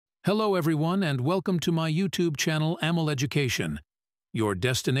Hello everyone and welcome to my YouTube channel Amal Education, your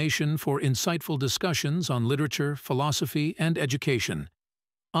destination for insightful discussions on literature, philosophy, and education.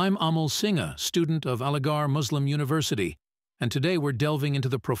 I'm Amal Singha, student of Aligarh Muslim University, and today we're delving into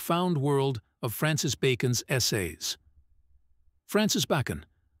the profound world of Francis Bacon's essays. Francis Bacon,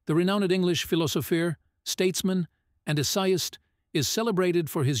 the renowned English philosopher, statesman, and essayist, is celebrated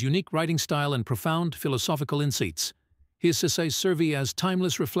for his unique writing style and profound philosophical insights. His essays serve as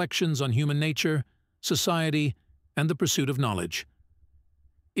timeless reflections on human nature, society, and the pursuit of knowledge.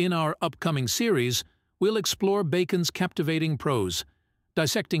 In our upcoming series, we'll explore Bacon's captivating prose,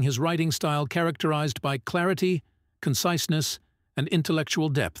 dissecting his writing style characterized by clarity, conciseness, and intellectual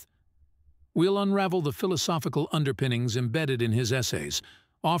depth. We'll unravel the philosophical underpinnings embedded in his essays,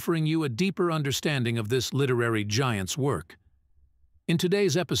 offering you a deeper understanding of this literary giant's work. In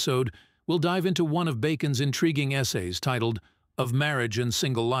today's episode, we'll dive into one of Bacon's intriguing essays titled Of Marriage and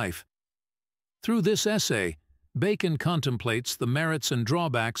Single Life. Through this essay, Bacon contemplates the merits and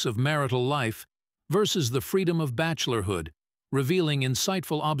drawbacks of marital life versus the freedom of bachelorhood, revealing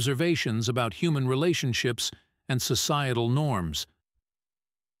insightful observations about human relationships and societal norms.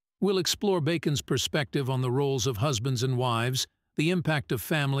 We'll explore Bacon's perspective on the roles of husbands and wives, the impact of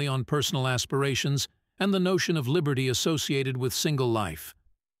family on personal aspirations, and the notion of liberty associated with single life.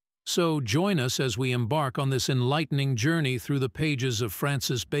 So join us as we embark on this enlightening journey through the pages of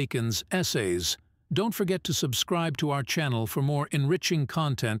Francis Bacon's essays. Don't forget to subscribe to our channel for more enriching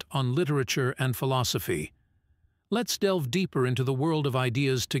content on literature and philosophy. Let's delve deeper into the world of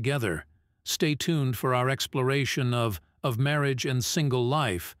ideas together. Stay tuned for our exploration of Marriage and Single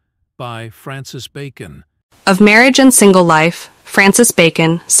Life by Francis Bacon. Of Marriage and Single Life, Francis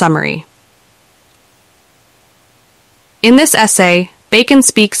Bacon, Summary. In this essay, Bacon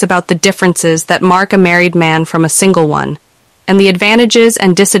speaks about the differences that mark a married man from a single one, and the advantages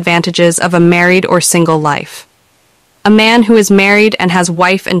and disadvantages of a married or single life. A man who is married and has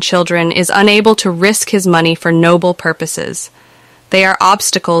wife and children is unable to risk his money for noble purposes. They are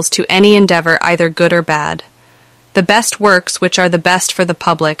obstacles to any endeavor, either good or bad. The best works, which are the best for the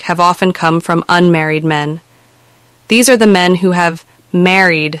public, have often come from unmarried men. These are the men who have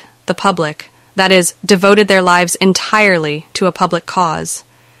married the public, that is, devoted their lives entirely to a public cause.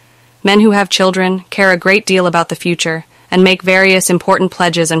 Men who have children care a great deal about the future and make various important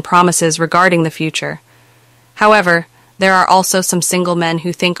pledges and promises regarding the future. However, there are also some single men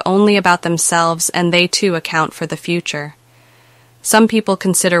who think only about themselves, and they too account for the future. Some people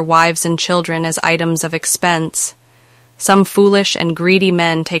consider wives and children as items of expense. Some foolish and greedy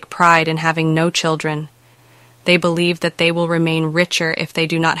men take pride in having no children. They believe that they will remain richer if they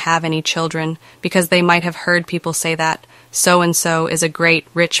do not have any children, because they might have heard people say that so-and-so is a great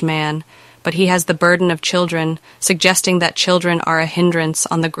rich man, but he has the burden of children, suggesting that children are a hindrance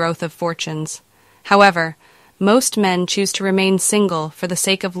on the growth of fortunes. However, most men choose to remain single for the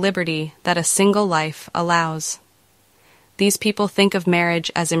sake of liberty that a single life allows. These people think of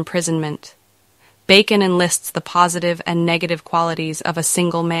marriage as imprisonment. Bacon enlists the positive and negative qualities of a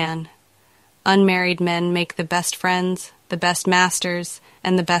single man. Unmarried men make the best friends, the best masters,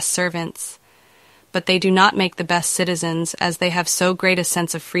 and the best servants. But they do not make the best citizens, as they have so great a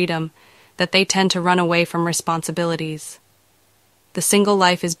sense of freedom that they tend to run away from responsibilities. The single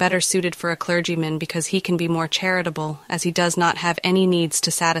life is better suited for a clergyman because he can be more charitable, as he does not have any needs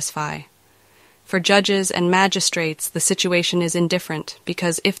to satisfy. For judges and magistrates, the situation is indifferent,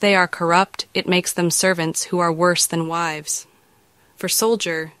 because if they are corrupt, it makes them servants who are worse than wives. For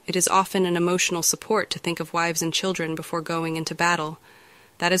soldier, it is often an emotional support to think of wives and children before going into battle.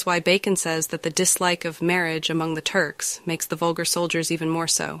 That is why Bacon says that the dislike of marriage among the Turks makes the vulgar soldiers even more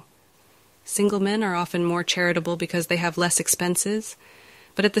so. Single men are often more charitable because they have less expenses,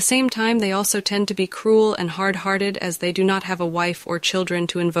 but at the same time they also tend to be cruel and hard-hearted, as they do not have a wife or children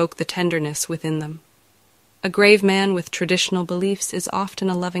to invoke the tenderness within them. A grave man with traditional beliefs is often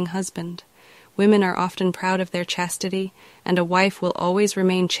a loving husband. Women are often proud of their chastity, and a wife will always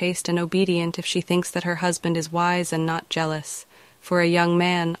remain chaste and obedient if she thinks that her husband is wise and not jealous. For a young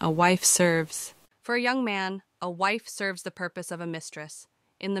man, a wife serves the purpose of a mistress.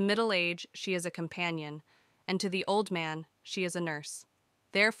 In the middle age, she is a companion, and to the old man, she is a nurse.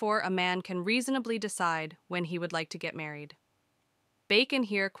 Therefore, a man can reasonably decide when he would like to get married. Bacon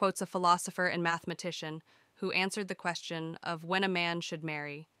here quotes a philosopher and mathematician who answered the question of when a man should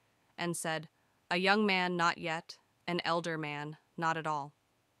marry, and said, "A young man not yet, an elder man not at all."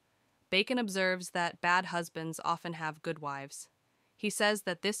 Bacon observes that bad husbands often have good wives. He says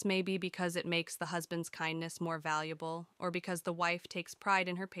that this may be because it makes the husband's kindness more valuable, or because the wife takes pride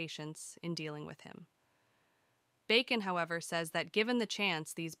in her patience in dealing with him. Bacon, however, says that given the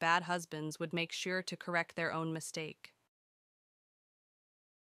chance, these bad husbands would make sure to correct their own mistake.